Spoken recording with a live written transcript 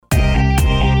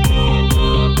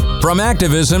From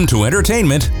activism to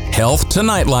entertainment, health to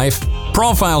nightlife,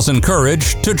 profiles and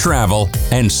courage to travel,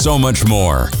 and so much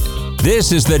more.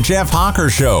 This is the Jeff Hawker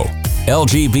Show,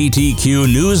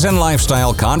 LGBTQ news and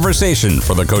lifestyle conversation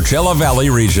for the Coachella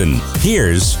Valley region.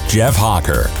 Here's Jeff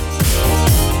Hawker.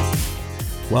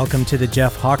 Welcome to the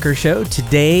Jeff Hawker Show.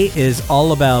 Today is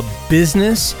all about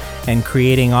business and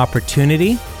creating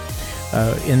opportunity.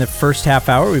 In the first half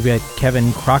hour, we've got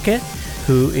Kevin Crockett,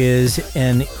 who is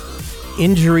an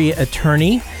injury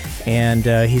attorney, and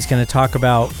he's going to talk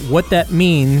about what that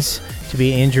means to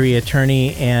be an injury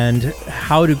attorney and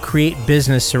how to create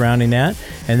business surrounding that.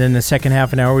 And then the second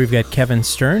half an hour, we've got Kevin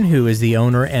Stern, who is the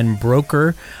owner and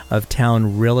broker of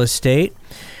Town Real Estate.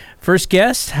 First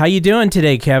guest, how you doing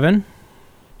today, Kevin?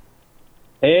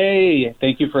 Hey,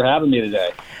 thank you for having me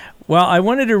today. Well, I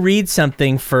wanted to read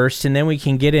something first, and then we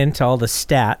can get into all the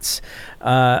stats.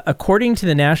 According to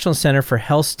the National Center for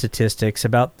Health Statistics,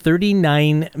 about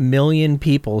 39 million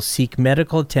people seek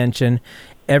medical attention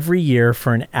every year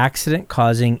for an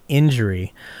accident-causing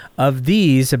injury. Of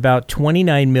these, about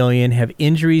 29 million have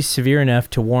injuries severe enough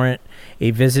to warrant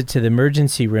a visit to the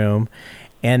emergency room,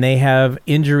 and they have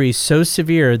injuries so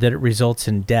severe that it results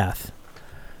in death.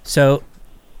 So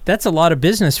that's a lot of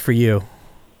business for you.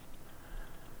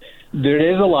 There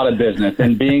is a lot of business,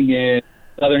 and being in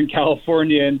Southern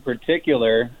California in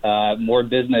particular, more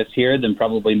business here than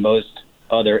probably most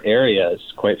other areas,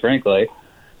 quite frankly.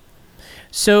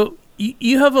 So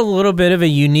you have a little bit of a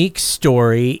unique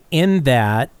story in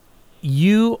that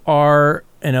you are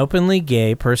an openly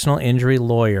gay personal injury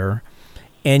lawyer,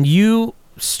 and you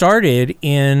started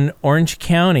in Orange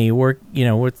County,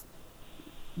 with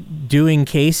doing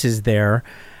cases there.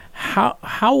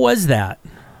 How was that?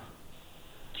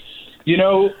 You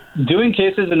know, doing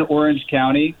cases in Orange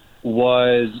County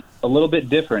was a little bit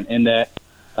different in that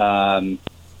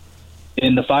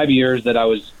in the 5 years that I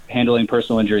was handling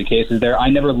personal injury cases there,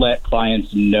 I never let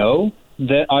clients know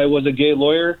that I was a gay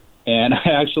lawyer, and I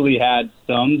actually had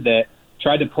some that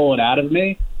tried to pull it out of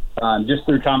me just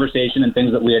through conversation and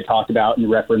things that we had talked about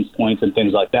and reference points and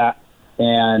things like that.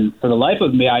 And for the life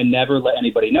of me, I never let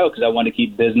anybody know because I wanted to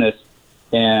keep business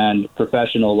and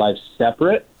professional life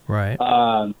separate.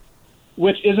 Right.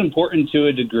 Which is important to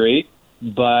a degree,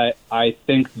 but I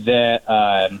think that,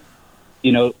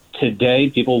 today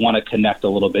people want to connect a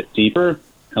little bit deeper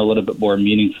and a little bit more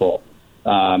meaningful.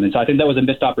 And so I think that was a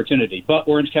missed opportunity. But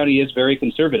Orange County is very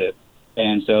conservative,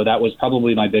 and so that was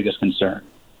probably my biggest concern.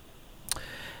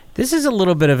 This is a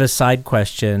little bit of a side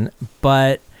question,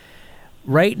 but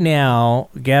right now,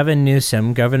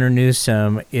 Governor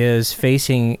Newsom, is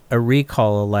facing a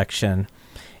recall election.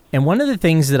 And one of the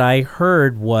things that I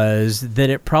heard was that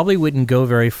it probably wouldn't go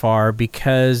very far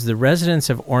because the residents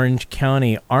of Orange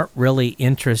County aren't really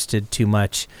interested too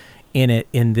much in it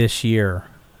in this year.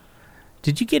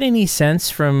 Did you get any sense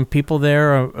from people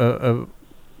there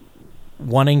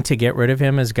wanting to get rid of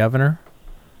him as governor?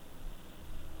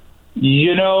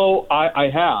 You know, I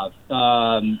have.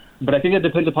 But I think it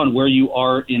depends upon where you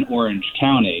are in Orange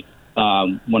County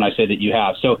when I say that you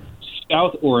have. So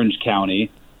South Orange County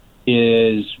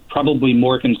is probably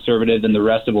more conservative than the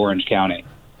rest of Orange County.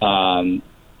 And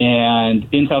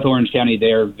in South Orange County,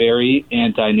 they are very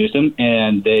anti-Newsom,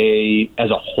 and they,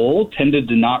 as a whole, tended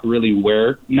to not really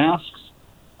wear masks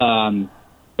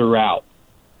throughout,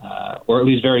 or at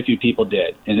least very few people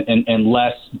did, and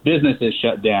less businesses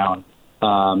shut down,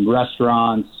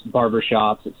 restaurants,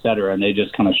 barbershops, et cetera, and they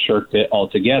just kind of shirked it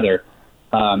altogether.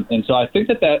 And so I think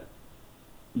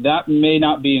that may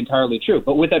not be entirely true.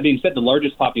 But with that being said, the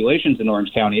largest populations in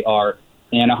Orange County are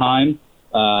Anaheim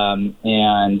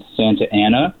and Santa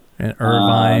Ana. And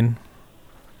Irvine.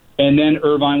 And then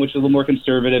Irvine, which is a little more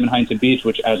conservative, and Huntington Beach,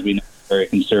 which, as we know, is very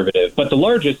conservative. But the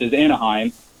largest is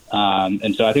Anaheim.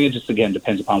 And so I think it just, again,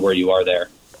 depends upon where you are there.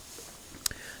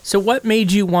 So what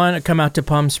made you want to come out to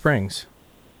Palm Springs?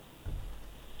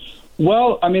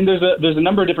 Well, I mean, there's a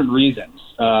number of different reasons.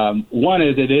 One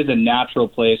is it is a natural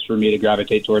place for me to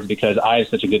gravitate towards because I have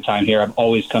such a good time here. I've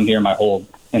always come here my whole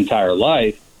entire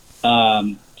life,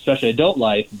 especially adult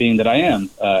life, being that I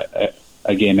am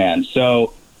a gay man.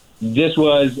 So this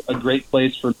was a great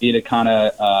place for me to kind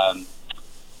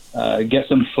of get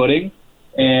some footing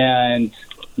and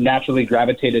naturally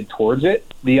gravitated towards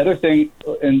it. The other thing,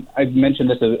 and I mentioned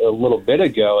this a little bit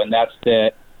ago, and that's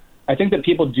that I think that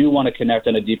people do want to connect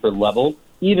on a deeper level,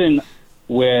 even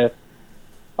with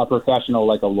a professional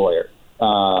like a lawyer.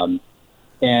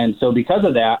 And so because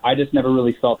of that, I just never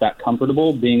really felt that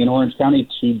comfortable being in Orange County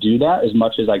to do that as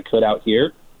much as I could out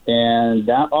here. And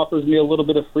that offers me a little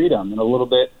bit of freedom and a little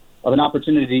bit of an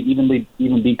opportunity to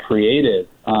even be creative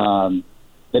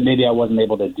that maybe I wasn't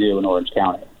able to do in Orange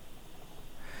County.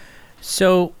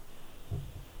 So,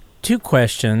 two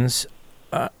questions.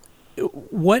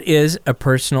 What is a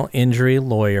personal injury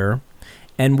lawyer,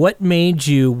 and what made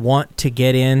you want to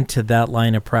get into that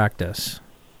line of practice?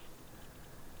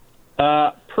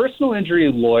 Personal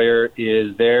injury lawyer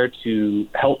is there to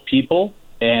help people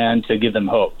and to give them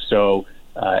hope. So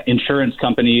insurance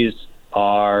companies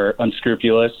are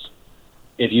unscrupulous.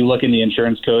 If you look in the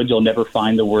insurance code, you'll never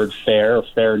find the word fair or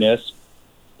fairness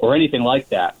or anything like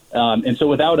that. And so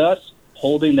without us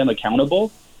holding them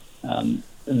accountable,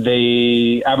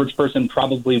 the average person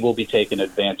probably will be taken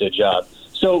advantage of.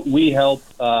 So we help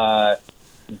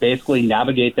basically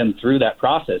navigate them through that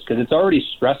process, because it's already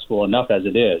stressful enough as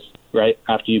it is, right?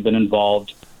 After you've been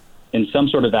involved in some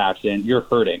sort of accident, you're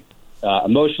hurting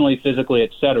emotionally, physically,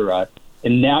 etc.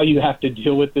 And now you have to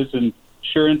deal with this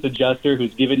insurance adjuster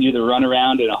who's giving you the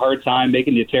runaround and a hard time,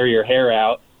 making you tear your hair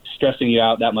out, stressing you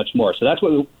out that much more. So that's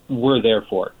what we're there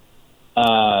for.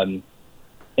 And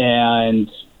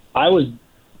I was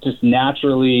just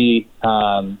naturally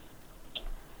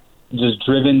just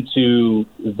driven to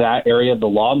that area of the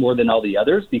law more than all the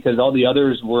others, because all the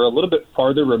others were a little bit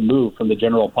farther removed from the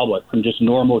general public, from just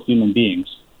normal human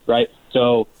beings, right?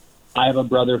 So I have a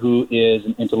brother who is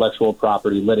an intellectual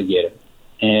property litigator,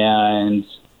 and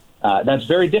that's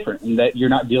very different in that you're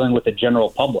not dealing with the general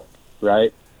public,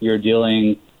 right? You're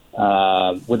dealing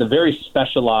with a very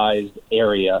specialized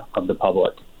area of the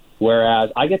public,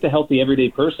 whereas I get to help the everyday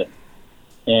person.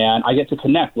 And I get to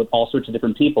connect with all sorts of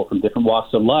different people from different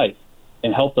walks of life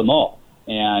and help them all.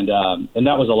 And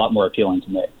that was a lot more appealing to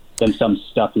me than some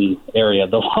stuffy area of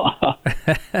the law.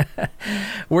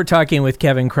 We're talking with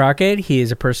Kevin Crockett. He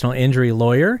is a personal injury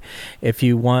lawyer. If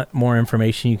you want more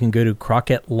information, you can go to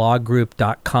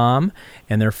CrockettLawGroup.com,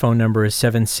 and their phone number is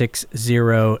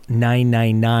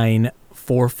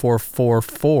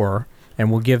 760-999-4444. And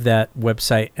we'll give that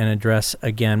website and address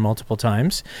again multiple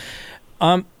times.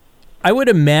 I would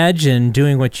imagine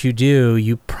doing what you do,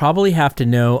 you probably have to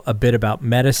know a bit about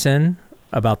medicine,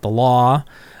 about the law,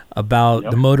 about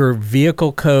the motor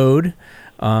vehicle code,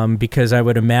 because I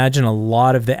would imagine a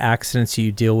lot of the accidents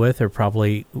you deal with are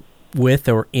probably with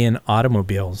or in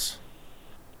automobiles.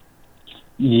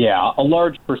 Yeah, a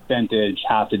large percentage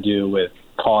have to do with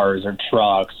cars or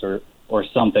trucks or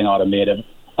something automated.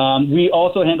 We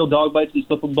also handle dog bites and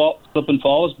slip and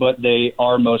falls, but they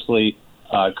are mostly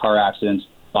car accidents.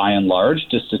 By and large,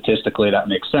 just statistically, that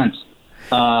makes sense.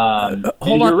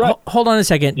 Hold on a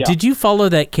second. Yeah. Did you follow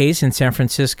that case in San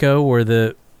Francisco where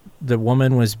the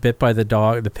woman was bit by the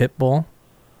dog, the pit bull?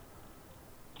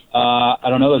 I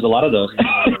don't know. There's a lot of those.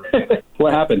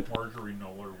 What happened?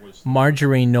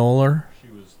 Marjorie Knoller. She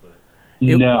was the.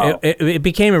 No. It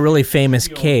became a really famous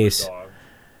case.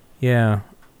 Yeah.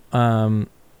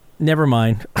 Never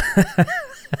mind.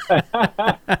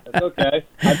 That's okay.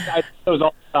 I those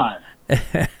all the time.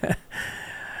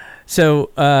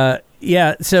 So, and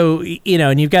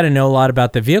you've got to know a lot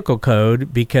about the vehicle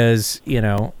code, because,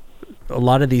 a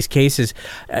lot of these cases,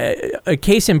 a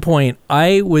case in point,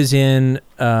 I was in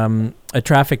a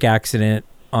traffic accident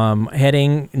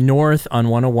heading north on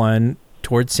 101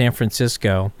 towards San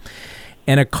Francisco,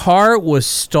 and a car was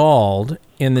stalled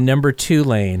in the number 2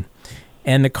 lane,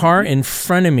 and the car in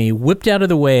front of me whipped out of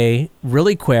the way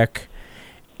really quick.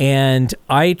 And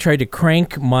I tried to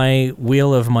crank my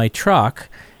wheel of my truck,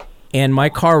 and my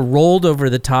car rolled over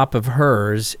the top of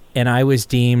hers, and I was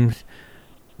deemed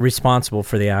responsible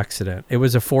for the accident. It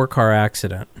was a 4-car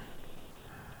accident.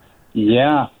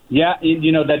 Yeah.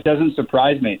 That doesn't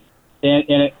surprise me, and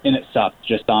it sucks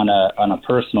just on a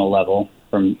personal level.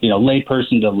 From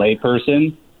layperson to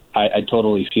layperson, I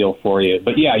totally feel for you.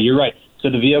 But yeah, you're right.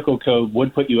 So the vehicle code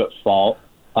would put you at fault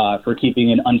for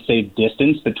keeping an unsafe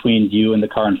distance between you and the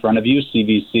car in front of you,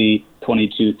 CVC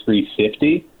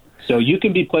 22350. So you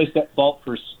can be placed at fault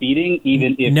for speeding,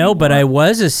 even if... No, but I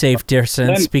was a safe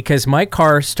distance because my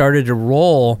car started to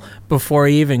roll before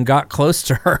I even got close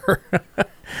to her.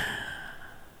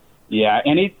 Yeah,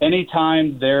 any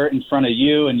time they're in front of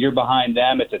you and you're behind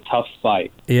them, it's a tough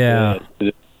fight. Yeah.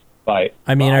 It's a fight.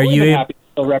 I mean, are you... happy to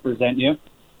still represent you.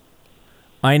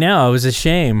 I know. It was a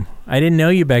shame. I didn't know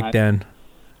you back then.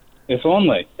 If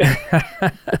only.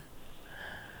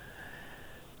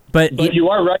 But you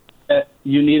are right that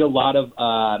you need a lot of...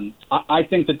 I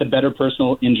think that the better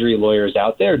personal injury lawyers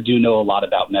out there do know a lot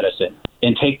about medicine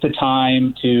and take the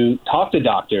time to talk to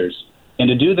doctors and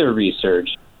to do their research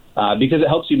because it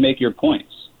helps you make your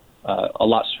points a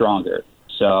lot stronger.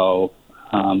 So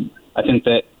I think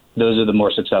that those are the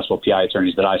more successful PI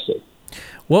attorneys that I see.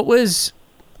 What was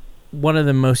one of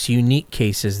the most unique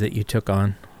cases that you took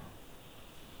on?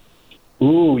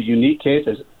 Ooh, unique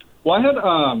cases. Well, I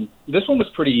had this one was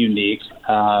pretty unique.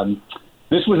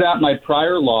 This was at my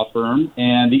prior law firm,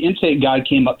 and the intake guy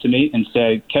came up to me and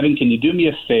said, "Kevin, can you do me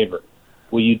a favor?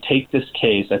 Will you take this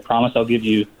case? I promise I'll give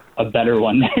you a better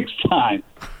one next time."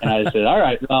 And I said, "All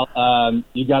right, well,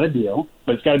 you got a deal,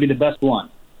 but it's got to be the best one."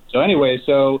 So anyway,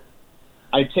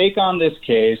 I take on this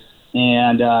case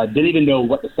and didn't even know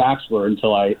what the facts were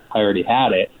until I already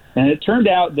had it. And it turned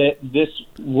out that this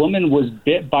woman was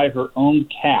bit by her own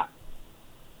cat.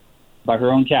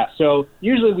 So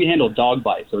usually we handle dog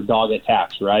bites or dog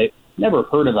attacks, right? Never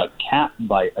heard of a cat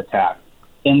bite attack,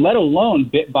 and let alone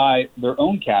bit by their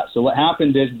own cat. So what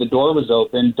happened is the door was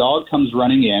open, dog comes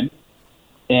running in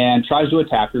and tries to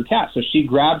attack her cat. So she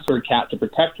grabs her cat to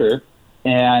protect her,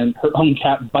 and her own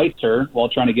cat bites her while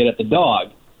trying to get at the dog.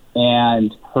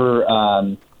 And her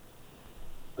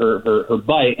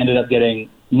bite ended up getting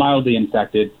mildly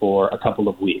infected for a couple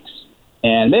of weeks.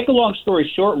 And make a long story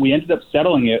short, we ended up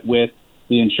settling it with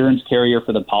the insurance carrier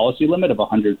for the policy limit of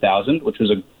 $100,000, which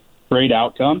was a great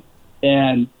outcome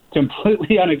and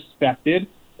completely unexpected.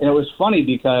 And it was funny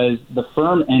because the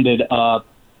firm ended up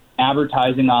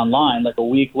advertising online like a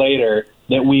week later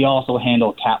that we also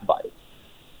handle cat bites.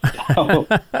 So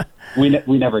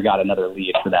we never got another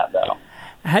lead for that, though.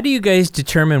 How do you guys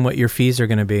determine what your fees are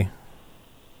going to be?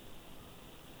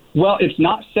 Well, it's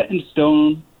not set in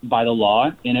stone by the law,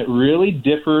 and it really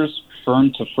differs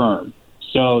firm to firm.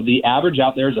 So the average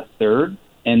out there is a third,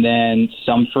 and then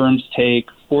some firms take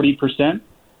 40%.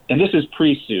 And this is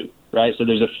pre-suit, right? So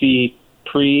there's a fee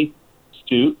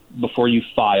pre-suit before you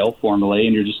file formally,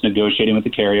 and you're just negotiating with the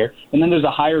carrier. And then there's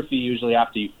a higher fee usually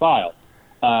after you file.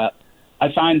 I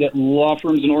find that law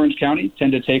firms in Orange County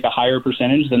tend to take a higher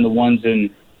percentage than the ones in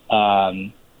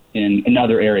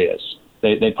other areas.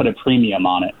 They put a premium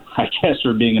on it, I guess,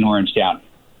 for being in Orange County.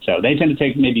 So they tend to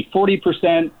take maybe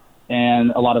 40%,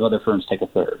 and a lot of other firms take a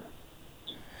third.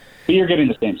 But you're getting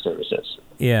the same services.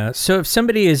 Yeah. So if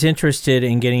somebody is interested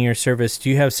in getting your service, do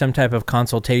you have some type of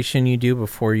consultation you do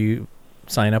before you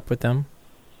sign up with them?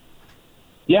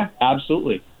 Yeah,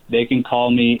 absolutely. They can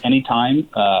call me anytime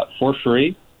for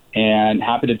free. And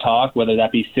happy to talk, whether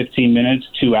that be 15 minutes,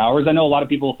 2 hours. I know a lot of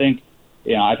people think,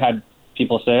 I've had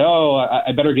people say, "Oh,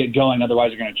 I better get going,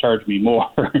 otherwise you're going to charge me more."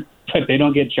 But they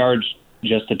don't get charged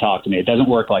just to talk to me. It doesn't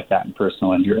work like that in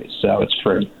personal injury, so it's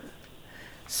free.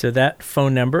 So that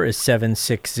phone number is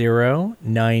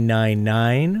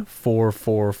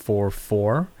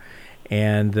 760-999-4444.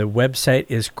 And the website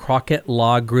is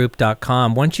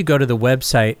CrockettLawGroup.com. Once you go to the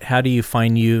website, how do you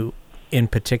find you in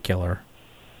particular?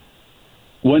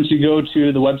 Once you go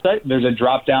to the website, there's a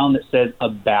drop-down that says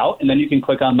About, and then you can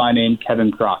click on my name,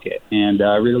 Kevin Crockett, and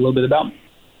read a little bit about me.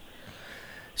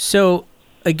 So,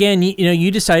 again,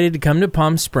 you decided to come to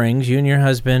Palm Springs. You and your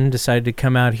husband decided to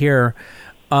come out here.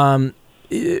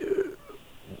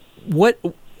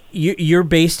 You're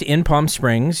based in Palm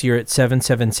Springs. You're at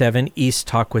 777 East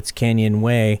Tahquitz Canyon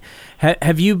Way.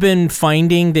 Have you been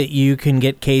finding that you can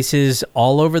get cases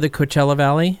all over the Coachella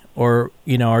Valley, or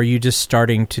are you just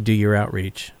starting to do your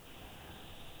outreach?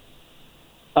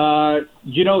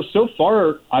 So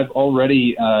far I've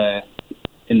already,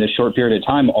 in this short period of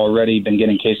time, already been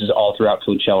getting cases all throughout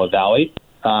Coachella Valley.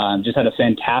 Just had a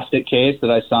fantastic case that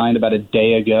I signed about a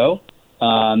day ago,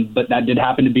 but that did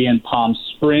happen to be in Palm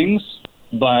Springs.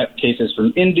 But cases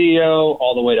from Indio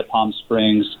all the way to Palm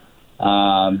Springs.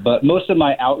 But most of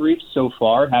my outreach so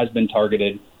far has been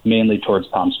targeted mainly towards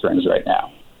Palm Springs right now.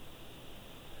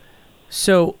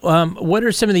 So what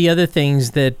are some of the other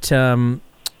things that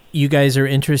you guys are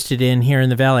interested in here in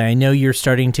the Valley? I know you're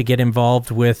starting to get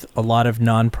involved with a lot of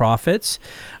nonprofits.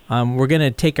 We're going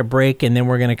to take a break, and then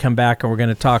we're going to come back, and we're going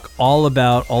to talk all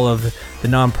about all of the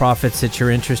nonprofits that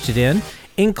you're interested in,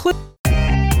 including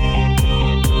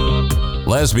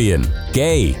lesbian,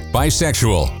 gay,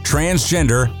 bisexual,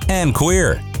 transgender, and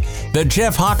queer. The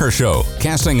Jeff Hawker Show,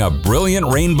 casting a brilliant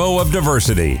rainbow of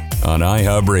diversity on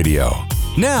iHub Radio.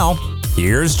 Now,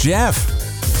 here's Jeff.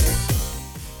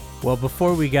 Well,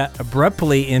 before we got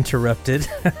abruptly interrupted,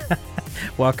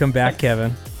 welcome back,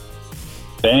 Kevin.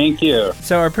 Thank you.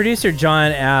 So our producer,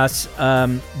 John, asks,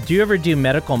 do you ever do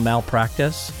medical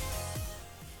malpractice?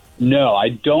 No, I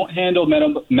don't handle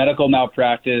medical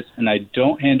malpractice, and I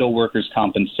don't handle workers'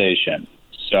 compensation.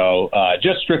 So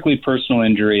just strictly personal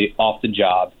injury off the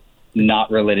job,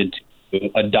 not related to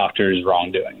a doctor's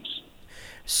wrongdoings.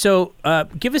 So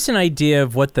give us an idea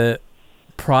of what the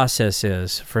process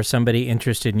is for somebody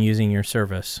interested in using your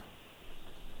service.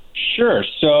 Sure.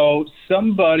 So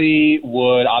somebody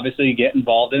would obviously get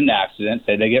involved in an accident,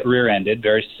 say they get rear-ended,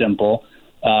 very simple,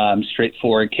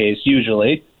 straightforward case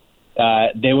usually.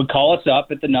 They would call us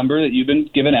up at the number that you've been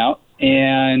given out,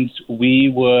 and we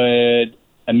would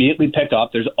immediately pick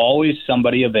up. There's always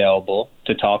somebody available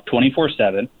to talk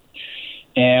 24/7.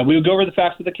 And we would go over the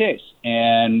facts of the case,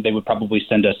 and they would probably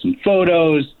send us some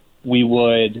photos. We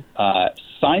would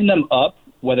sign them up,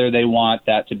 whether they want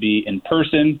that to be in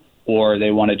person or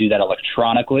they want to do that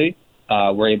electronically.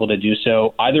 We're able to do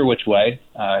so either which way.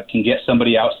 Can get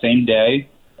somebody out same day,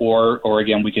 or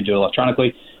again, we can do it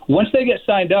electronically. Once they get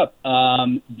signed up,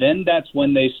 then that's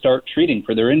when they start treating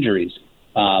for their injuries.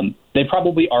 They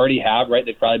probably already have, right?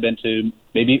 They've probably been to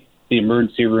maybe the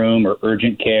emergency room or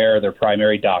urgent care, their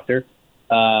primary doctor.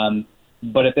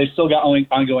 But if they've still got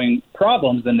ongoing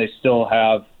problems, then they still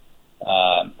have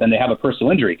then they have a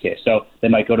personal injury case. So they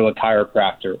might go to a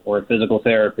chiropractor or a physical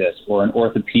therapist or an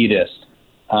orthopedist.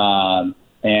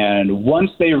 And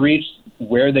once they reach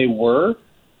where they were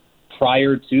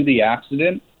prior to the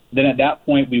accident, then at that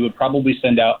point we would probably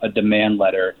send out a demand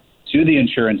letter to the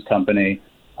insurance company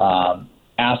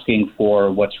asking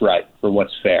for what's right, for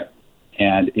what's fair.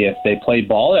 And if they play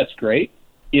ball, that's great.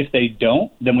 If they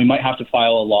don't, then we might have to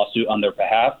file a lawsuit on their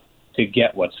behalf to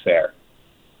get what's fair.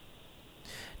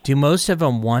 Do most of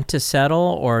them want to settle,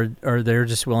 or they're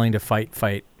just willing to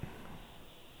fight?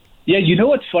 Yeah, you know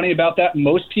what's funny about that?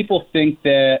 Most people think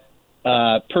that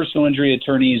personal injury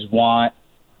attorneys want,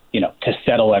 to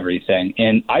settle everything.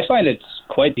 And I find it's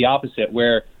quite the opposite,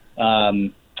 where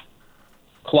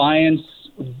clients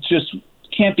just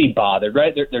can't be bothered,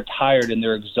 right? They're tired and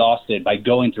they're exhausted by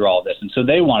going through all this. And so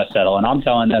they want to settle. And I'm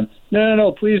telling them,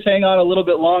 no, please hang on a little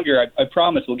bit longer. I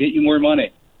promise we'll get you more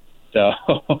money. So,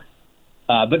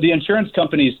 but the insurance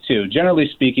companies too, generally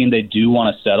speaking, they do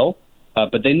want to settle,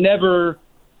 but they never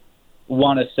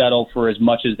want to settle for as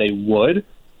much as they would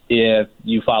if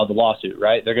you filed the lawsuit,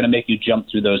 right? They're going to make you jump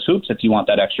through those hoops if you want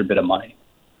that extra bit of money.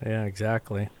 Yeah,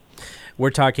 exactly. We're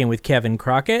talking with Kevin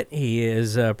Crockett. He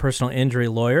is a personal injury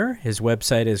lawyer. His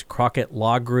website is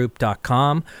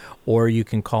crocketlawgroup.com, or you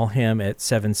can call him at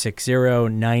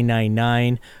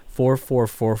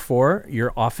 760-999-4444.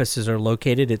 Your offices are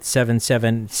located at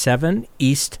 777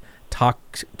 East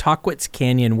Tockwitz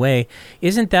Canyon Way.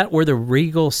 Isn't that where the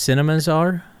Regal Cinemas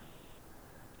are?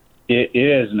 It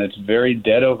is, and it's very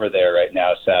dead over there right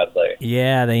now, sadly.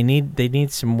 Yeah, they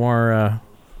need some more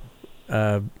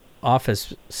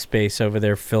office space over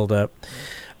there filled up.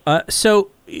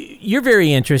 So you're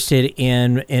very interested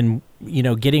in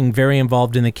getting very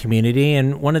involved in the community,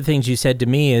 and one of the things you said to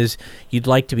me is you'd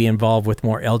like to be involved with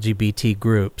more LGBT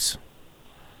groups.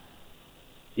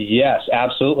 Yes,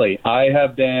 absolutely. I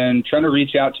have been trying to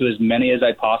reach out to as many as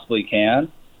I possibly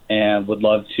can, and would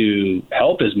love to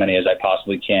help as many as I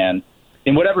possibly can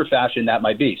in whatever fashion that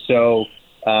might be. So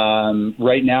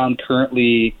right now I'm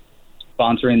currently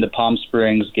sponsoring the Palm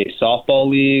Springs Gay Softball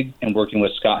League and working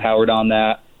with Scott Howard on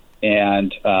that,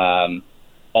 and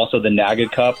also the NAGA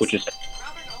Cup, which is,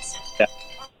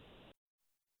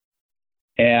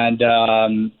 and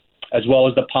as well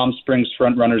as the Palm Springs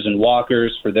Front Runners and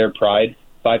Walkers for their Pride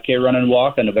 5K Run and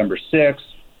Walk on November 6th,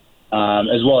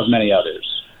 as well as many others.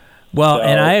 Well, so,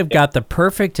 and I have got the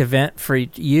perfect event for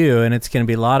you, and it's going to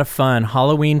be a lot of fun.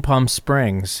 Halloween Palm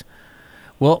Springs.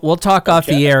 We'll talk off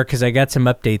the air because I got some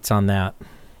updates on that.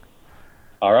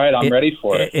 All right, I'm ready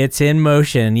for it. It's in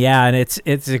motion, yeah, and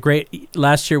it's a great.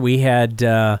 Last year we had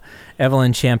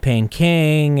Evelyn Champagne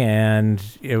King, and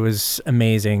it was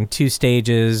amazing. 2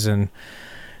 stages and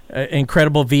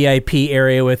incredible VIP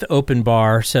area with open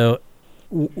bar. So,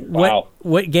 wow.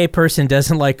 What gay person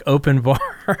doesn't like open bar?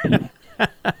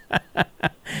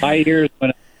 My ears when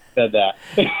I said that.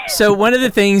 So one of the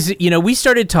things, we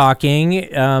started talking,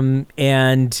 and,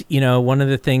 one of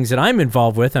the things that I'm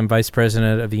involved with, I'm vice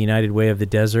president of the United Way of the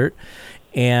Desert,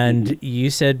 and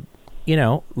you said,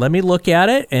 let me look at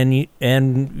it, and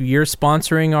you're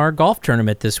sponsoring our golf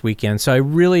tournament this weekend. So I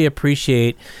really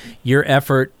appreciate your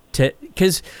effort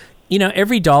because,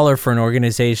 every dollar for an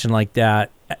organization like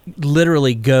that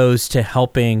literally goes to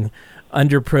helping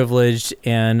underprivileged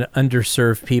and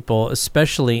underserved people,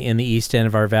 especially in the east end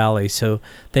of our valley. So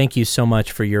thank you so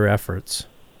much for your efforts.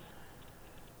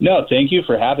 No, thank you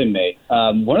for having me.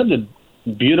 One of the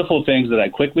beautiful things that I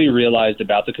quickly realized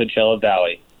about the Coachella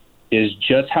Valley is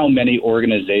just how many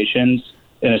organizations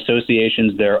and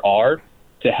associations there are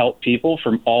to help people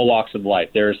from all walks of life.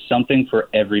 There is something for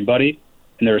everybody,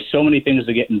 and there are so many things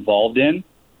to get involved in,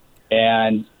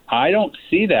 and I don't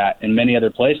see that in many other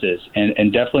places,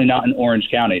 and definitely not in Orange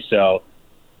County. So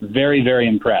very, very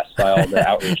impressed by all the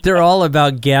outreach. They're all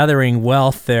about gathering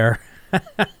wealth there.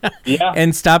 Yeah.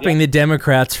 And stopping the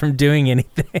Democrats from doing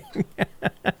anything.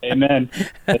 Amen.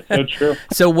 That's so true.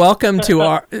 So welcome to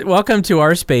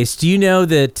our space. Do you know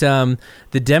that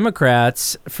the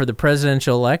Democrats for the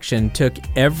presidential election took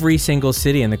every single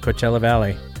city in the Coachella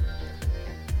Valley?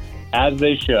 As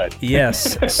they should.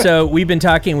 Yes. So we've been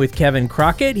talking with Kevin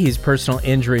Crockett. He's a personal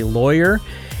injury lawyer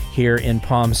here in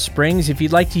Palm Springs. If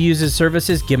you'd like to use his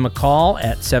services, give him a call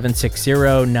at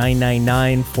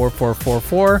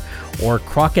 760-999-4444 or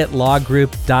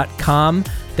crockettLawGroup.com.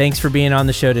 Thanks for being on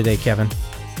the show today, Kevin.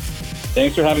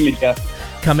 Thanks for having me,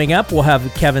 Jeff. Coming up, we'll have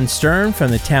Kevin Stern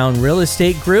from the Town Real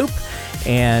Estate Group,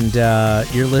 and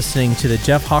you're listening to The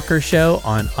Jeff Hawker Show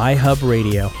on iHub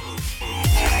Radio.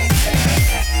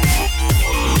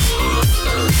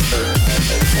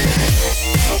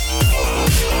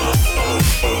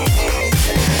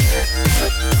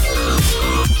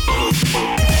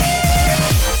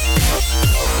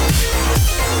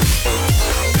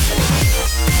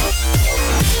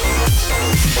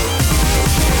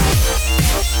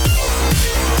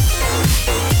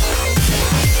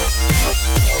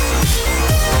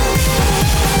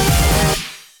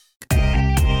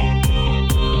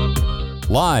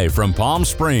 Live from Palm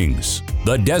Springs,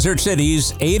 the Desert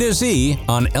City's A to Z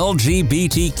on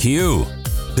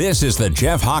LGBTQ. This is the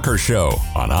Jeff Hawker Show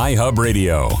on iHub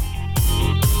Radio.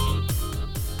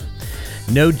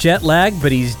 No jet lag,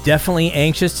 but he's definitely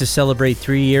anxious to celebrate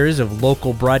 3 years of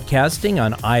local broadcasting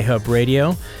on iHub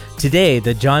Radio. Today,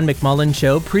 the John McMullen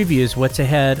Show previews what's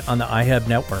ahead on the iHub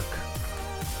network.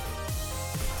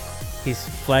 He's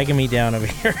flagging me down over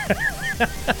here.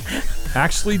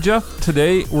 Actually, Jeff,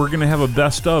 today we're going to have a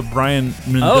best of. Brian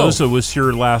Mendoza was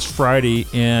here last Friday,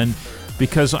 and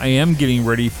because I am getting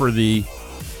ready for the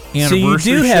anniversary so you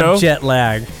do show, have jet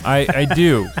lag. I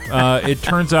do. It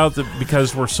turns out that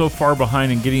because we're so far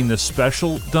behind in getting the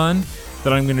special done,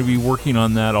 that I'm going to be working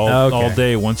on that all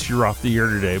day once you're off the air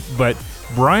today. But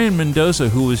Brian Mendoza,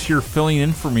 who was here filling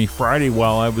in for me Friday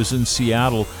while I was in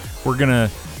Seattle, we're going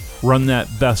to run that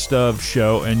best of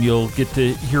show, and you'll get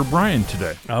to hear Brian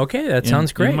today. Okay, that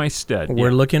sounds great. In my stead.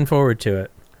 We're looking forward to it.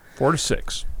 4 to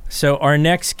 6. So our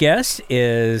next guest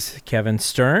is Kevin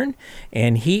Stern,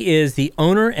 and he is the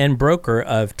owner and broker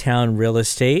of Town Real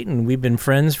Estate, and we've been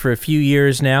friends for a few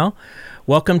years now.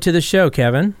 Welcome to the show,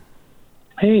 Kevin.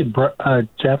 Hey,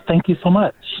 Jeff, thank you so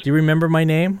much. Do you remember my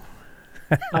name?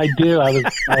 I do. I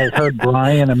heard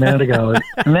Brian a minute ago,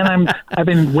 and then I've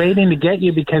been waiting to get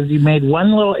you because you made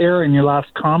one little error in your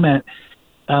last comment.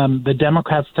 The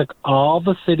Democrats took all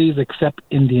the cities except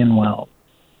Indian Wells.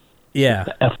 Yeah.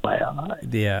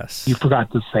 FYI. Yes. You forgot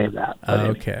to say that.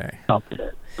 Okay.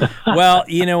 Anyway, well,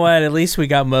 you know what? At least we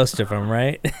got most of them,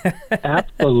 right?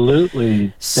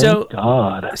 Absolutely. So, thank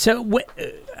God. So,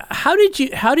 how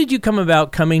did you come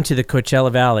about coming to the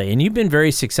Coachella Valley? And you've been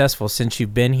very successful since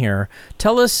you've been here.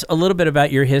 Tell us a little bit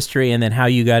about your history and then how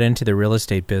you got into the real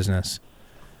estate business.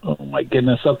 Oh, my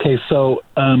goodness. Okay, so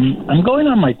I'm going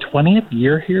on my 20th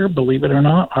year here, believe it or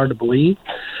not. Hard to believe.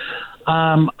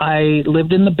 I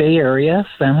lived in the Bay Area,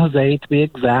 San Jose to be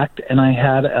exact, and I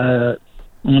had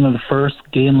one of the first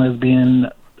gay and lesbian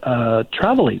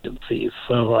travel agencies.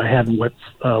 So I had what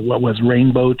was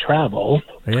Rainbow Travel.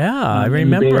 Yeah, I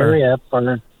remember. In the Bay Area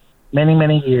for many,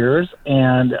 many years,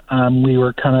 and we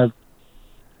were kind of,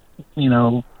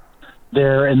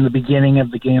 there in the beginning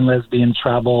of the gay and lesbian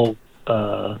travel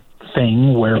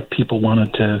thing where people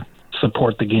wanted to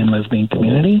support the gay and lesbian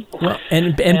community. Well,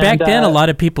 and back then, a lot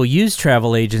of people used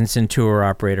travel agents and tour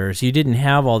operators. You didn't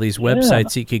have all these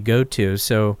websites you could go to,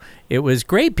 so it was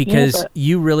great because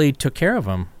you really took care of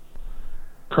them.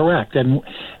 Correct, and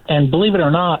believe it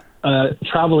or not,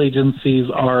 travel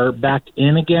agencies are back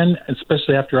in again,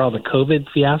 especially after all the COVID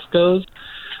fiascos.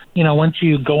 Once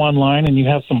you go online and you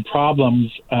have some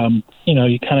problems,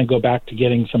 you kind of go back to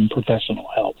getting some professional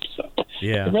help. So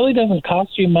it really doesn't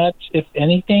cost you much, if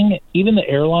anything. Even the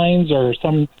airlines or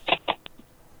some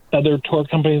other tour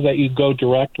companies that you go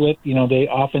direct with, they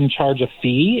often charge a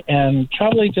fee. And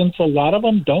travel agents, a lot of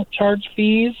them don't charge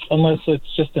fees unless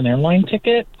it's just an airline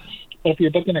ticket. But if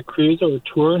you're booking a cruise or a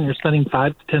tour and you're spending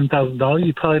 $5,000 to $10,000,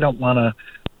 you probably don't want to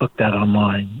book that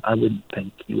online. I would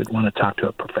think you would want to talk to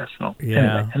a professional.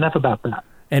 Yeah. Anyway, enough about that.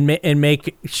 And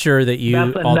make sure that you...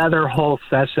 That's another whole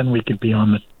session we could be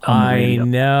on the radio. I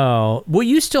know. Well,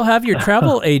 you still have your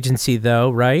travel agency, though,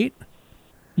 right?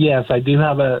 Yes, I do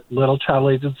have a little travel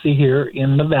agency here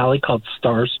in the Valley called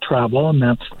Stars Travel, and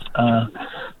that's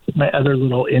my other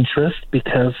little interest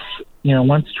because,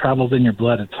 once travel's in your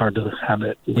blood, it's hard to have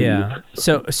it leave. Yeah.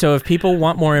 So if people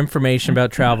want more information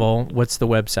about travel, what's the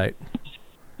website?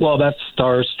 Well, that's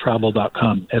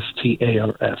starstravel.com,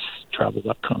 STARS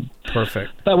LifeTravel.com.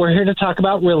 Perfect. But we're here to talk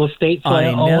about real estate. So I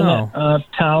own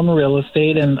Town Real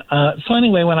Estate. And so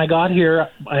anyway, when I got here,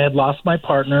 I had lost my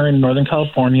partner in Northern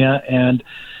California. And,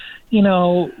 you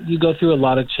know, you go through a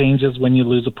lot of changes when you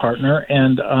lose a partner.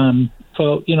 And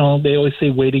so, you know, they always say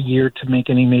wait a year to make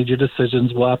any major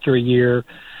decisions. Well, after a year,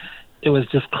 it was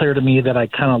just clear to me that I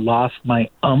kind of lost my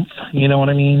umph. You know what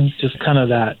I mean? Just kind of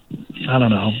that, I don't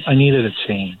know. I needed a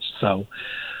change. So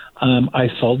I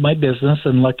sold my business,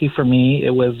 and lucky for me,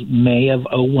 it was May of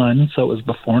 2001, so it was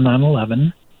before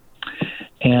 9/11.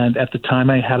 And at the time,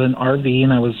 I had an RV,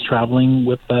 and I was traveling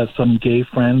with some gay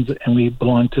friends, and we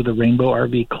belonged to the Rainbow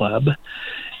RV Club.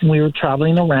 And we were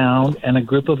traveling around, and a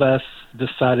group of us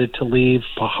decided to leave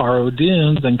Pajaro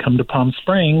Dunes and come to Palm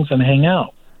Springs and hang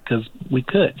out because we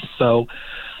could. So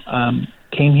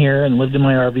came here and lived in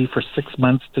my RV for 6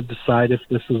 months to decide if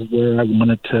this is where I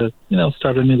wanted to, you know,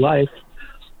 start a new life.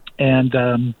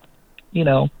 And, you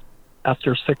know,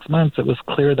 after 6 months, it was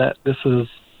clear that this is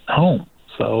home.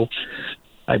 So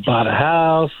I bought a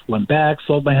house, went back,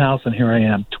 sold my house, and here I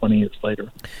am 20 years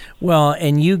later. Well,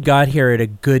 and you got here at a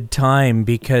good time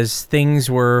because things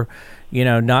were, you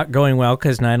know, not going well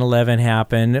because 9/11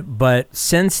 happened. But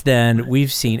since then,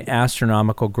 we've seen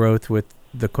astronomical growth with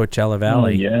the Coachella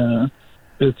Valley. Oh, yeah.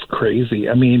 It's crazy.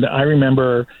 I mean, I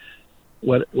remember,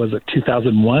 what was it,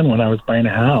 2001 when I was buying a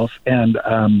house, and,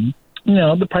 you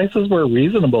know, the prices were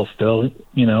reasonable still,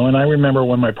 you know, and I remember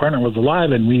when my partner was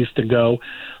alive and we used to go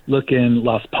look in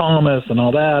Las Palmas and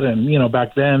all that, and, you know,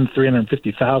 back then,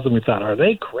 $350,000, we thought, are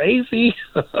they crazy?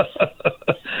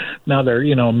 Now they're,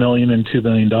 you know, $1 million and $2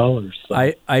 million. So,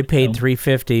 I paid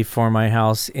 $350 for my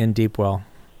house in Deepwell.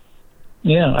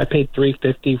 Yeah, I paid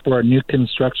 $350 for a new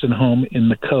construction home in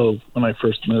the Cove when I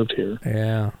first moved here.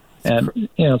 Yeah. And,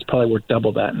 you know, it's probably worth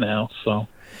double that now, so.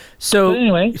 So but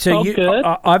anyway, so you, good.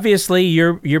 Obviously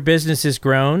your business has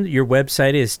grown. Your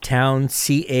website is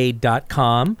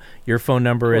townca.com. Your phone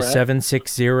number is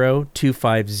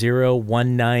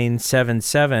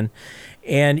 760-250-1977.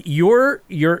 And you're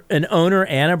an owner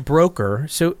and a broker.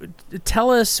 So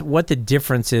tell us what the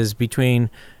difference is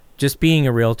between just being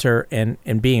a realtor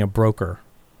and being a broker.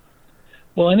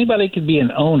 Well, anybody could be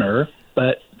an owner,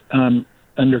 but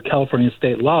under California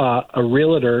state law, a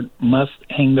realtor must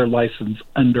hang their license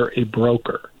under a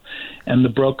broker, and the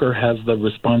broker has the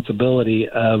responsibility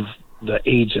of the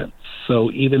agents.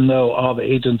 So even though all the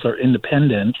agents are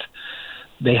independent,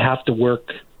 they have to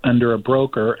work under a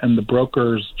broker, and the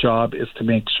broker's job is to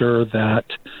make sure that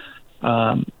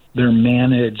they're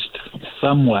managed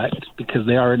somewhat, because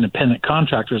they are independent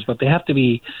contractors, but they have to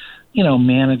be, you know,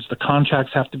 managed. The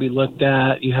contracts have to be looked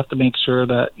at. You have to make sure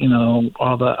that, you know,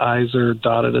 all the I's are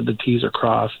dotted and the T's are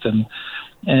crossed, and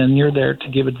you're there to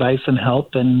give advice and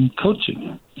help and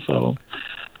coaching. So,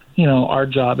 you know, our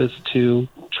job is to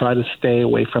try to stay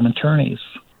away from attorneys.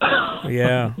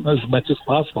 Yeah. As much as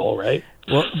possible, right?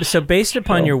 Well, so based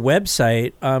upon your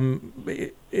website,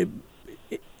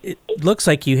 it looks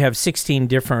like you have 16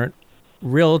 different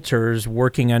realtors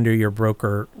working under your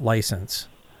broker license.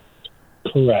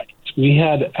 Correct. We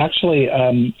had actually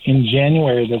in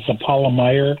January, there's a Paula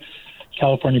Meyer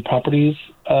California Properties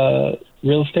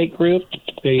real estate group.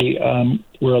 They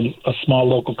were a small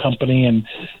local company, and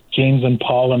James and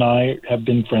Paul and I have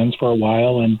been friends for a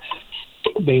while, and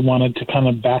they wanted to kind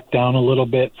of back down a little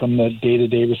bit from the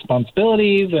day-to-day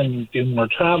responsibilities and do more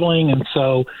traveling, and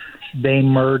so they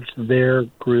merged their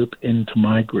group into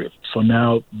my group. So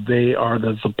now they are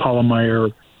the Paula Meyer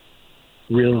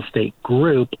Real Estate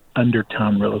Group under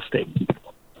Town Real Estate.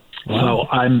 Wow. So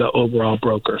I'm the overall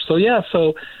broker. So yeah,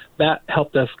 so that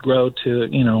helped us grow to,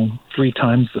 you know, 3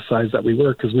 times the size that we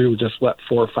were, because we were just 4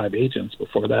 or 5 agents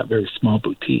before that, very small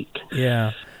boutique.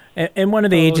 Yeah. And one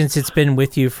of the agents that's been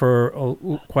with you for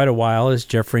quite a while is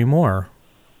Jeffrey Moore.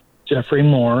 Jeffrey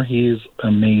Moore, he's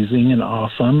amazing and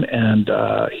awesome, and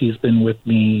he's been with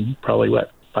me probably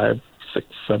 5, 6,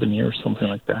 7 years, something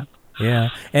like that. Yeah,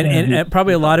 and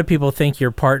probably a lot of people think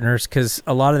you're partners because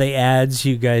a lot of the ads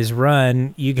you guys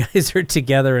run, you guys are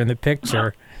together in the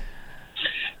picture.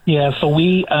 Yeah, so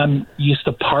we used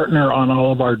to partner on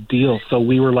all of our deals, so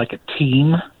we were like a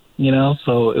team, you know,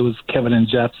 so it was Kevin and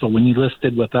Jeff. So when you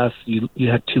listed with us, you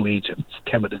had 2 agents,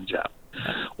 Kevin and Jeff,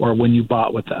 or when you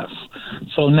bought with us.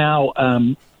 So now,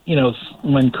 you know,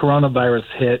 when coronavirus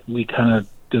hit, we kind of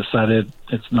decided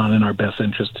it's not in our best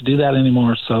interest to do that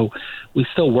anymore. So we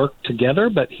still work together,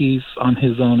 but he's on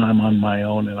his own, I'm on my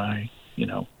own, and I, you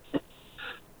know,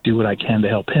 do what I can to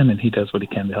help him, and he does what he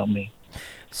can to help me.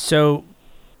 So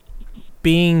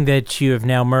being that you have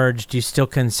now merged, do you still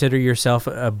consider yourself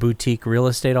a boutique real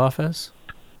estate office?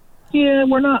 Yeah,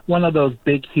 we're not one of those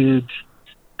big, huge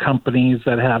companies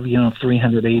that have,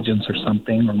 300 agents or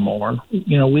something or more.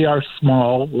 We are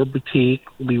small. We're boutique.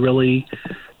 We really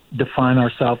define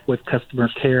ourselves with customer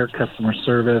care, customer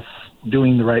service,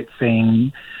 doing the right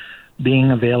thing,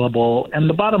 being available. And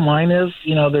the bottom line is,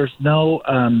 there's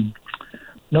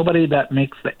nobody that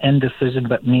makes the end decision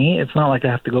but me. It's not like I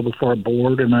have to go before a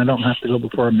board, and I don't have to go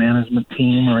before a management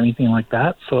team or anything like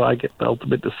that. So I get the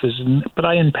ultimate decision, but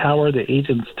I empower the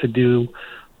agents to do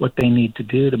what they need to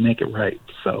do to make it right.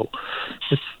 So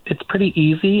it's pretty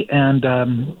easy. And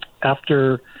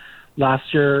after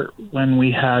last year, when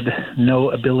we had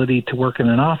no ability to work in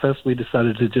an office, we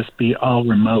decided to just be all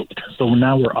remote. So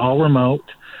now we're all remote.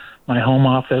 My home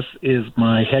office is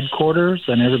my headquarters,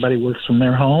 and everybody works from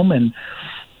their home. And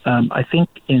I think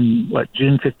in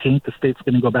June 15th, the state's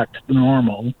going to go back to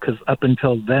normal, because up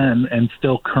until then, and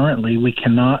still currently, we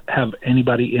cannot have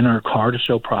anybody in our car to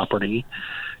show property.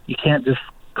 You can't just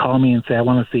call me and say, I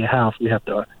want to see a house. We have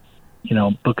to,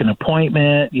 book an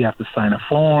appointment. You have to sign a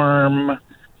form.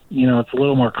 It's a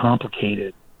little more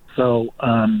complicated. So,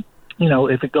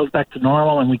 if it goes back to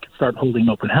normal and we can start holding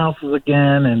open houses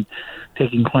again and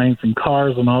taking clients in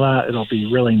cars and all that, it'll be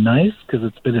really nice, because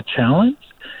it's been a challenge,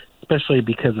 especially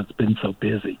because it's been so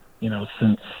busy.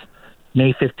 Since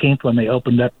May 15th, when they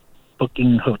opened up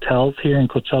booking hotels here in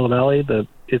Coachella Valley,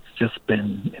 it's just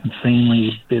been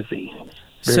insanely busy.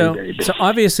 Very busy. So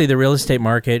obviously the real estate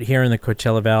market here in the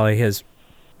Coachella Valley has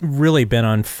really been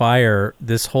on fire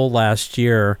this whole last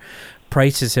year.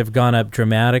 Prices have gone up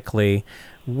dramatically.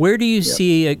 Where do you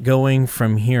see it going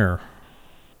from here?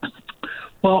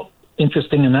 Well,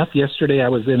 interesting enough, yesterday I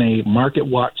was in a Market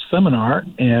Watch seminar,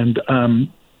 and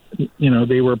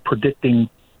they were predicting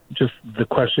just the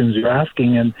questions you're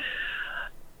asking, and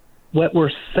what we're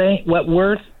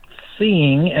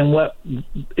seeing, and what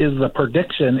is the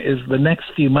prediction, is the next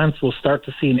few months we'll start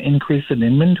to see an increase in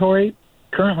inventory.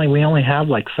 Currently, we only have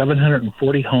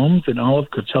 740 homes in all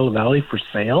of Coachella Valley for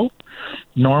sale.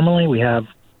 Normally, we have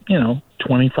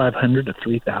 2,500 to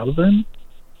 3,000.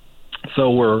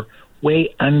 So we're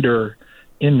way under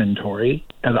inventory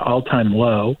at an all-time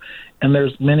low, and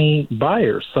there's many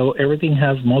buyers, so everything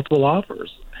has multiple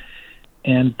offers.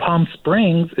 And Palm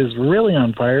Springs is really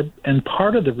on fire, and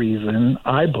part of the reason,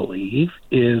 I believe,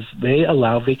 is they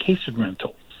allow vacation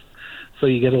rentals. So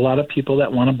you get a lot of people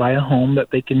that want to buy a home that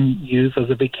they can use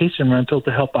as a vacation rental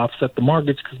to help offset the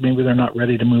mortgage, because maybe they're not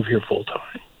ready to move here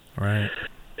full-time. Right.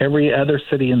 Every other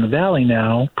city in the valley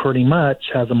now pretty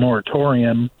much has a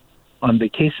moratorium on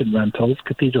vacation rentals.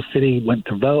 Cathedral City went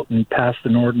to vote and passed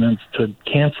an ordinance to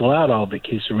cancel out all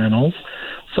vacation rentals.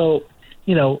 So,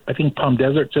 I think Palm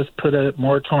Desert just put a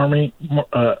moratorium.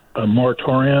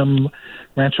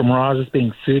 Rancho Mirage is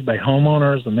being sued by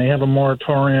homeowners, and they have a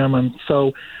moratorium. And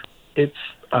so it's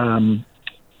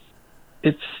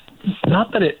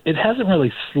not that it hasn't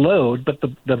really slowed, but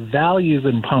the values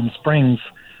in Palm Springs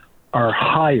are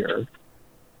higher.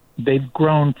 They've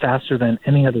grown faster than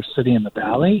any other city in the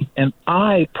valley, and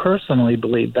I personally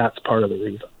believe that's part of the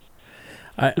reason.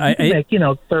 I make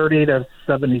 $30,000 to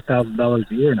 $70,000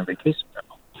 a year in a vacation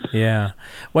rental. Yeah,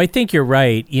 well, I think you're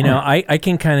right. I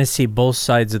can kind of see both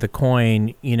sides of the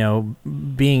coin.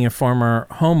 Being a former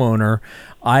homeowner,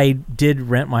 I did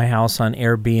rent my house on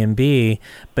Airbnb,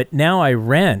 but now I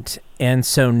rent, and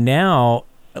so now,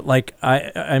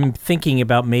 I'm thinking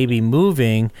about maybe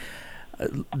moving.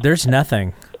 There's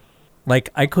nothing.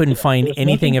 I couldn't find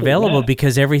anything available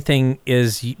because everything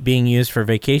is being used for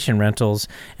vacation rentals,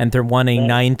 and they're wanting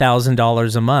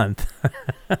 $9,000 a month.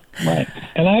 Right.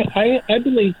 And I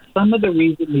believe some of the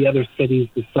reason the other cities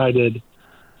decided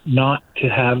not to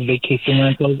have vacation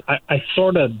rentals, I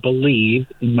sort of believe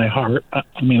in my heart,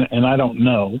 and I don't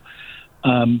know,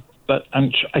 but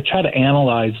I try to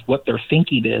analyze what their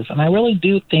thinking is, and I really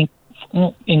do think,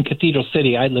 in Cathedral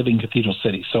City, I live in Cathedral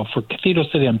City. So for Cathedral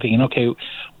City, I'm thinking, okay,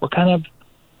 we're kind of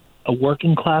a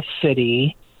working class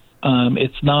city.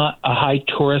 It's not a high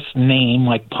tourist name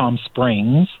like Palm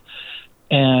Springs.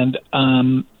 And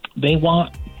they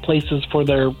want places for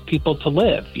their people to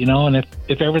live, and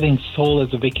if everything's sold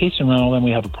as a vacation rental, then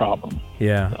we have a problem.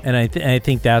 Yeah, so. And I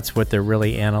think that's what they're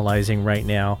really analyzing right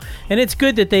now. And it's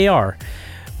good that they are.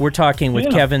 We're talking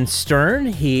with Kevin Stern.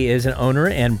 He is an owner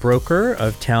and broker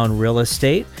of Town Real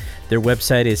Estate. Their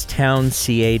website is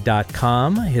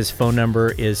townca.com. His phone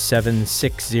number is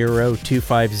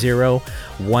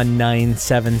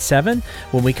 760-250-1977.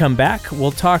 When we come back,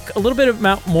 we'll talk a little bit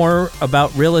more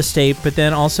about real estate, but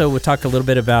then also we'll talk a little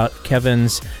bit about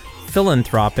Kevin's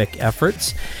philanthropic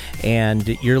efforts. And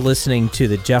you're listening to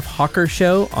The Jeff Hawker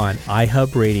Show on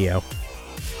iHub Radio.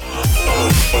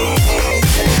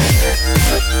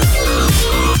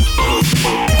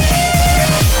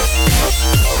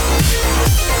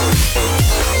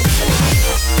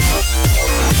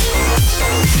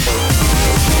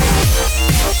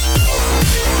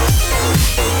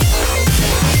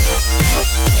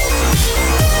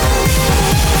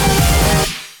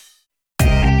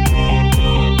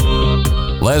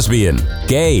 lesbian,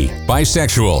 gay,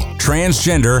 bisexual,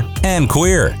 transgender, and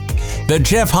queer. The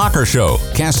Jeff Hawker Show,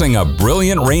 casting a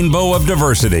brilliant rainbow of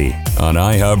diversity on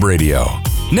iHub Radio.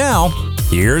 Now,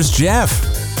 here's Jeff.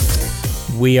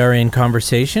 We are in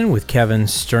conversation with Kevin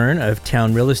Stern of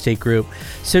Town Real Estate Group.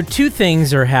 So two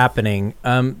things are happening.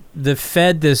 The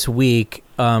Fed this week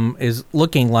is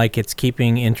looking like it's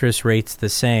keeping interest rates the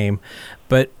same.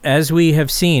 But as we have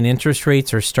seen, interest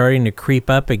rates are starting to creep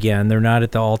up again. They're not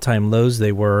at the all-time lows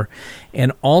they were.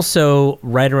 And also,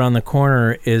 right around the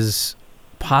corner is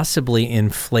possibly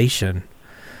inflation.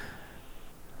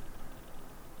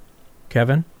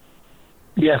 Kevin?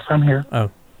 Yes, I'm here.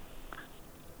 Oh.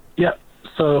 Yeah.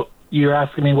 So you're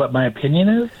asking me what my opinion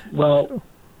is? Well,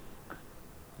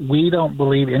 we don't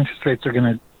believe interest rates are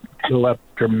going to go up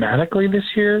dramatically this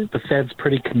year. The Fed's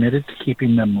pretty committed to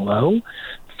keeping them low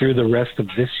through the rest of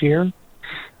this year.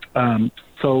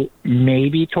 So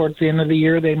maybe towards the end of the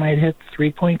year they might hit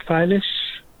 3.5-ish.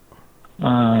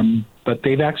 But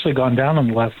they've actually gone down in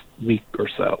the last week or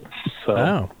so.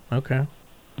 Oh, okay.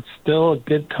 It's still a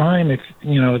good time. It's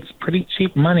pretty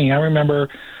cheap money. I remember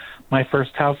my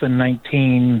first house in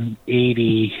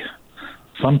 1980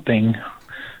 something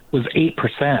was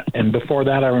 8%, and before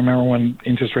that I remember when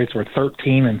interest rates were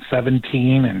 13 and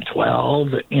 17 and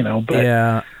 12, but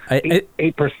yeah,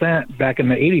 8% back in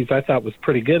the 80s I thought was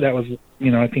pretty good. That was,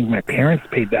 I think my parents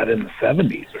paid that in the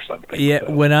 70s or something. Yeah,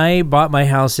 so. When I bought my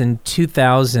house in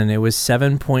 2000, it was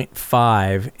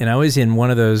 7.5, and I was in one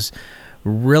of those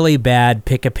really bad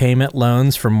pick-a-payment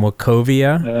loans from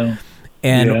Wachovia.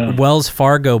 And Wells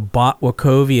Fargo bought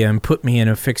Wachovia and put me in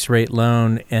a fixed-rate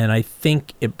loan, and I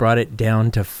think it brought it down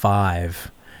to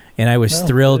 5. And I was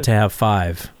thrilled to have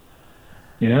 5.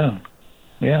 Yeah.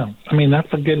 I mean,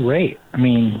 that's a good rate. I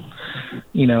mean,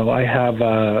 I have,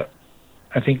 I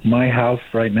think my house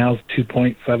right now is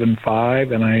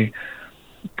 2.75, and I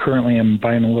currently am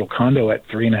buying a little condo at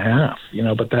 3.5,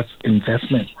 but that's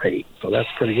investment rate, so that's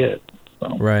pretty good.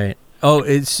 So. Right. Oh,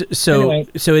 it's so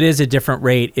it is a different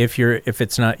rate if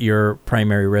it's not your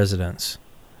primary residence.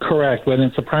 Correct. When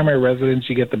it's a primary residence,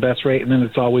 you get the best rate, and then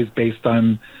it's always based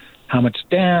on how much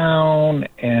down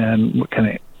and what kind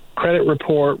of credit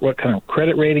report, what kind of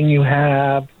credit rating you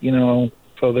have.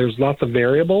 So there's lots of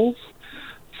variables.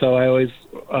 So I always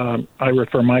I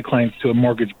refer my clients to a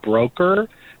mortgage broker.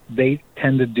 They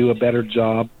tend to do a better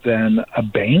job than a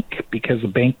bank because a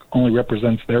bank only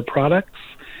represents their products.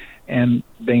 And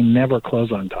they never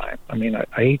close on time. I mean, I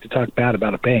hate to talk bad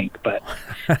about a bank, but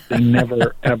they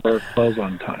never, ever close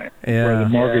on time. Yeah. Where the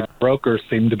mortgage brokers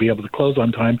seem to be able to close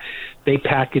on time. They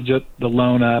package the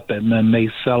loan up, and then they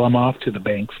sell them off to the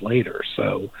banks later.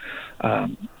 So,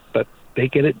 but they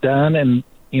get it done. And,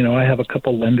 I have a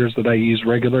couple lenders that I use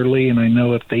regularly, and I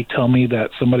know if they tell me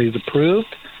that somebody's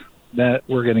approved, that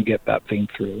we're going to get that thing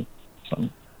through. So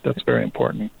that's very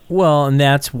important. Well, and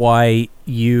that's why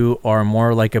you are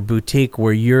more like a boutique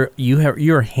where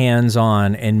you're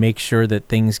hands-on and make sure that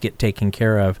things get taken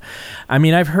care of. I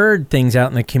mean, I've heard things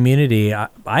out in the community. I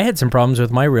had some problems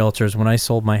with my realtors when I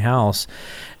sold my house.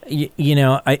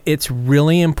 It's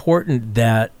really important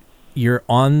that you're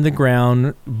on the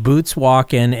ground, boots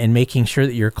walking, and making sure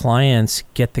that your clients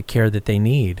get the care that they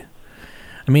need.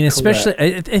 I mean, especially,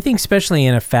 I think especially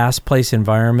in a fast-paced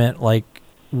environment like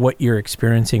what you're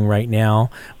experiencing right now,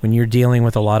 when you're dealing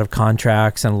with a lot of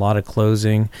contracts and a lot of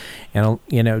closing, and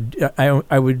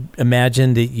I would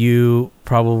imagine that you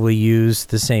probably use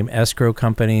the same escrow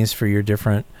companies for your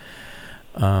different.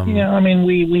 I mean,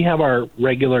 we have our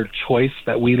regular choice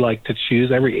that we like to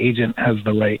choose. Every agent has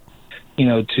the right,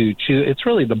 to choose. It's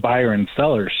really the buyer and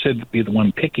seller should be the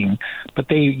one picking, but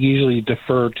they usually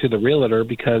defer to the realtor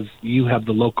because you have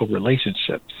the local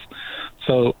relationships.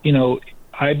 So,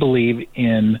 I believe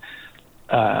in,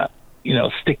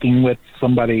 sticking with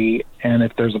somebody, and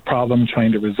if there's a problem,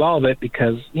 trying to resolve it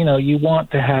because, you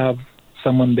want to have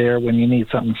someone there when you need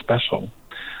something special.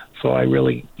 So I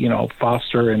really,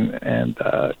 foster and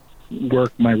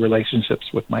work my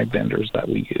relationships with my vendors that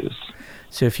we use.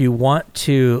 So if you want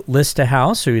to list a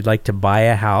house or you'd like to buy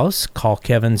a house, call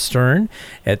Kevin Stern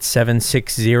at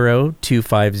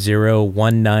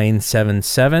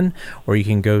 760-250-1977, or you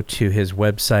can go to his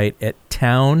website at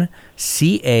townca.com.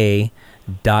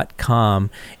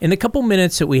 In the couple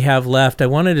minutes that we have left, I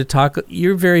wanted to talk,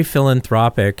 you're very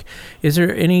philanthropic. Is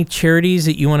there any charities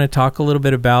that you want to talk a little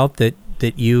bit about that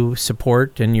you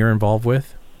support and you're involved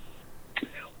with?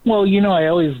 Well, I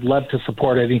always love to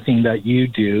support anything that you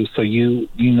do. So you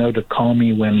to call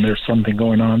me when there's something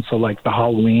going on. So like the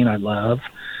Halloween, I love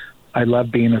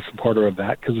being a supporter of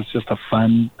that because it's just a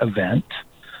fun event.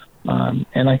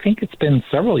 And I think it's been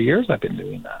several years I've been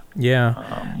doing that.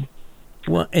 Yeah.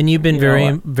 Well, and you've been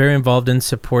very involved in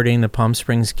supporting the Palm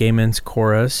Springs Gay Men's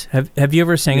Chorus. Have you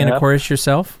ever sang in a chorus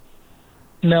yourself?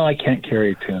 No, I can't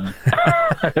carry a tune.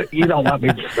 You don't want me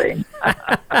to sing.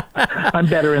 I'm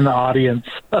better in the audience.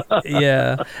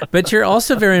 Yeah, but you're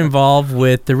also very involved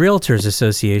with the Realtors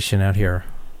Association out here.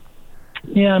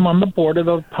 Yeah, I'm on the board of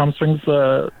the Palm Springs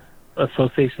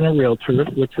Association of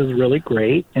Realtors, which is really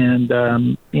great. And,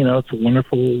 it's a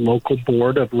wonderful local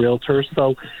board of realtors.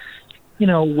 So,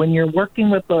 when you're working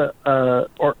with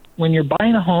or when you're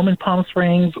buying a home in Palm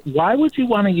Springs, why would you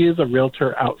want to use a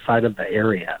realtor outside of the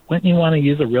area? Wouldn't you want to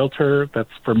use a realtor that's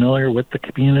familiar with the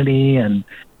community and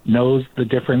knows the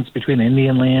difference between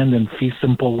Indian land and fee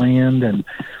simple land and,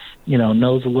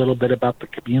 knows a little bit about the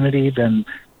community than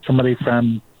somebody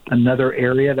from another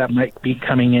area that might be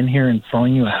coming in here and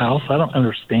selling you a house? I don't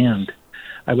understand.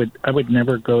 I would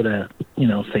never go to,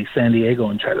 say San Diego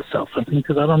and try to sell something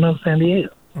because I don't know San Diego.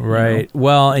 Right.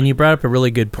 Well, and you brought up a really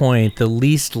good point. The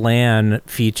leased land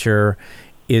feature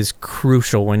is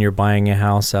crucial when you're buying a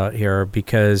house out here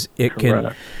because it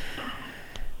can.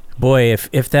 Boy,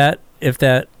 if that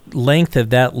length of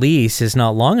that lease is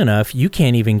not long enough, you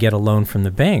can't even get a loan from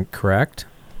the bank. Correct.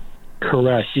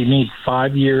 Correct. You need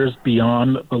 5 years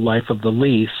beyond the life of the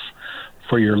lease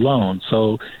for your loan.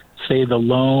 So, say the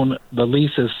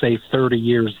lease is say 30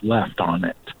 years left on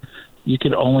it. You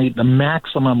could the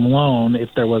maximum loan, if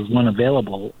there was one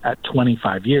available, at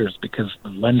 25 years because the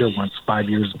lender wants 5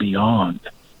 years beyond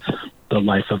the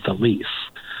life of the lease.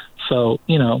 So,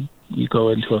 you go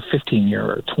into a 15-year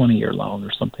or 20-year loan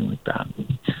or something like that.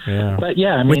 Yeah. But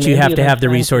yeah, which you have to have the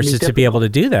resources to be able to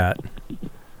do that.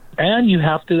 And you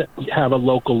have to have a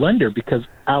local lender because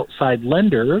outside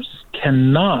lenders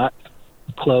cannot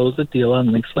close a deal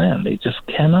on leased land. They just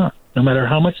cannot. No matter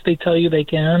how much they tell you they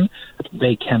can,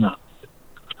 they cannot.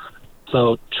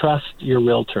 So trust your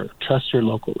realtor. Trust your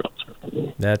local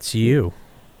realtor. That's you.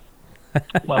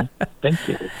 Well, thank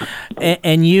you.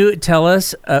 And you tell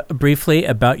us briefly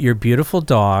about your beautiful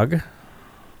dog.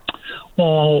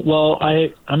 Well,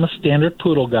 I'm a standard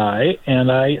poodle guy,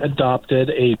 and I adopted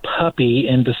a puppy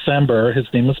in December. His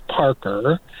name is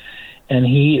Parker, and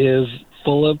he is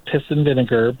full of piss and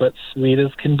vinegar, but sweet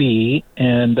as can be,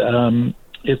 and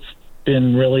it's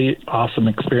been really awesome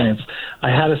experience. I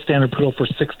had a standard poodle for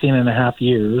 16 and a half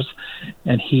years,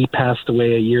 and he passed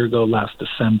away a year ago last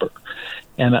December.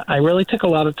 And I really took a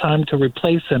lot of time to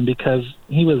replace him because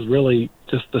he was really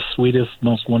just the sweetest,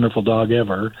 most wonderful dog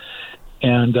ever.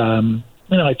 And,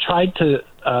 I tried to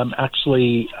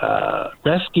actually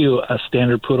rescue a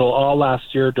standard poodle all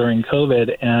last year during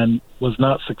COVID and was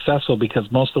not successful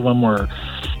because most of them were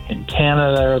in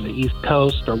Canada or the East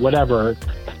Coast or whatever.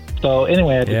 So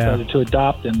anyway, I decided to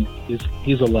adopt, and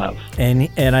he's a love.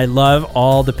 And I love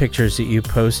all the pictures that you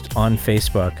post on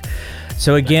Facebook.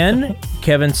 So again,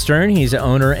 Kevin Stern, he's the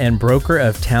owner and broker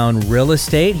of Town Real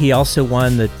Estate. He also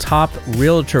won the Top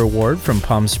Realtor Award from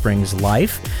Palm Springs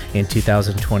Life in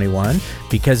 2021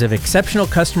 because of exceptional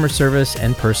customer service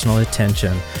and personal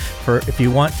attention. If you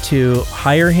want to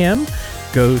hire him,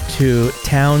 go to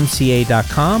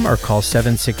townca.com or call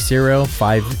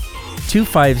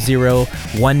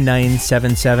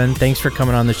 760-250-1977. Thanks for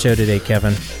coming on the show today,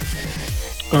 Kevin.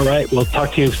 All right. Well,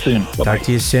 talk to you soon. Bye-bye. Talk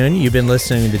to you soon. You've been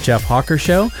listening to The Jeff Hawker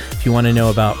Show. If you want to know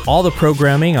about all the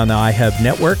programming on the iHub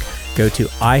network, go to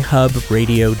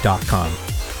iHubRadio.com.